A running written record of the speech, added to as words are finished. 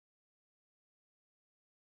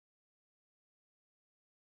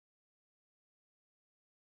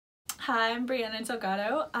Hi, I'm Bryanna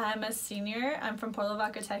Delgado. I'm a senior. I'm from Port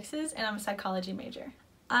Lavaca, Texas, and I'm a psychology major.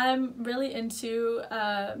 I'm really into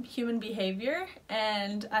human behavior,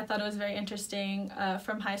 and I thought it was very interesting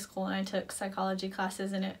from high school, and I took psychology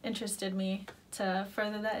classes, and it interested me to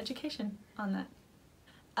further that education on that.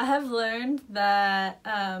 I have learned that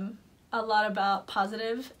a lot about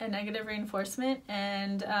positive and negative reinforcement,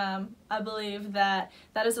 and I believe that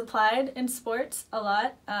that is applied in sports a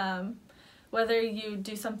lot. Whether you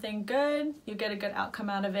do something good, you get a good outcome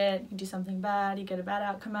out of it. You do something bad, you get a bad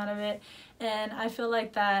outcome out of it. And I feel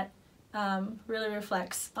like that really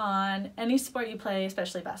reflects on any sport you play,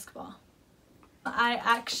 especially basketball. I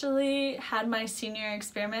actually had my senior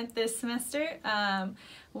experiment this semester.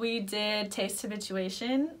 We did taste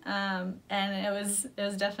habituation, and it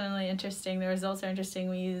was definitely interesting. The results are interesting.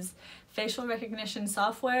 We used facial recognition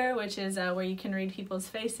software, which is where you can read people's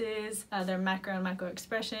faces, their macro and micro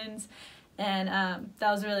expressions. And that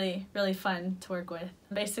was really fun to work with.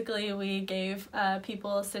 Basically, we gave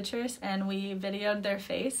people citrus and we videoed their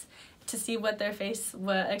face to see what their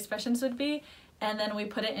what expressions would be, and then we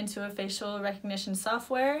put it into a facial recognition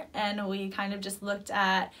software, and we kind of just looked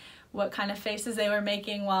at what kind of faces they were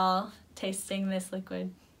making while tasting this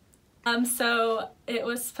liquid. So it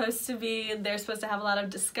was supposed to be, they're supposed to have a lot of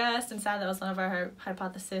disgust and sad. That was one of our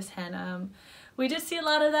hypotheses, and we did see a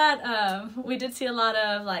lot of that. We did see a lot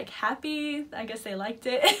of like happy. I guess they liked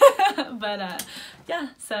it, but yeah.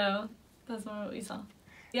 So that's what we saw.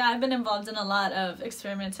 Yeah, I've been involved in a lot of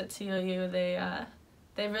experiments at TOU.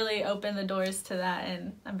 They really opened the doors to that,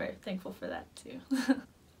 and I'm very thankful for that too.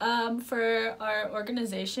 For our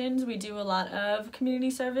organizations, we do a lot of community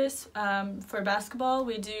service. For basketball,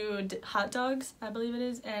 we do hot dogs, I believe it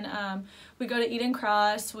is, and we go to Eden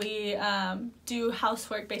Cross. We do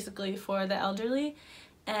housework basically for the elderly,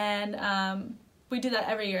 and we do that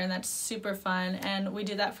every year, and that's super fun, and we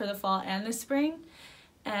do that for the fall and the spring.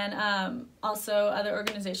 And also other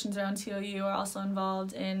organizations around TOU are also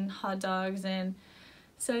involved in hot dogs, and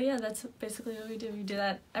so yeah, that's basically what we do. We do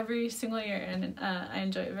that every single year, and I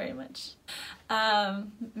enjoy it very much.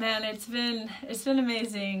 Man, it's been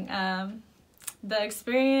amazing. The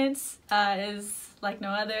experience is like no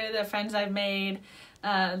other. The friends I've made,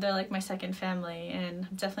 they're like my second family, and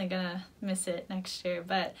I'm definitely gonna miss it next year.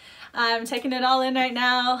 But I'm taking it all in right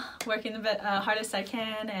now, working the hardest I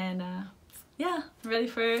can, and yeah, ready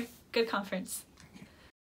for a good conference.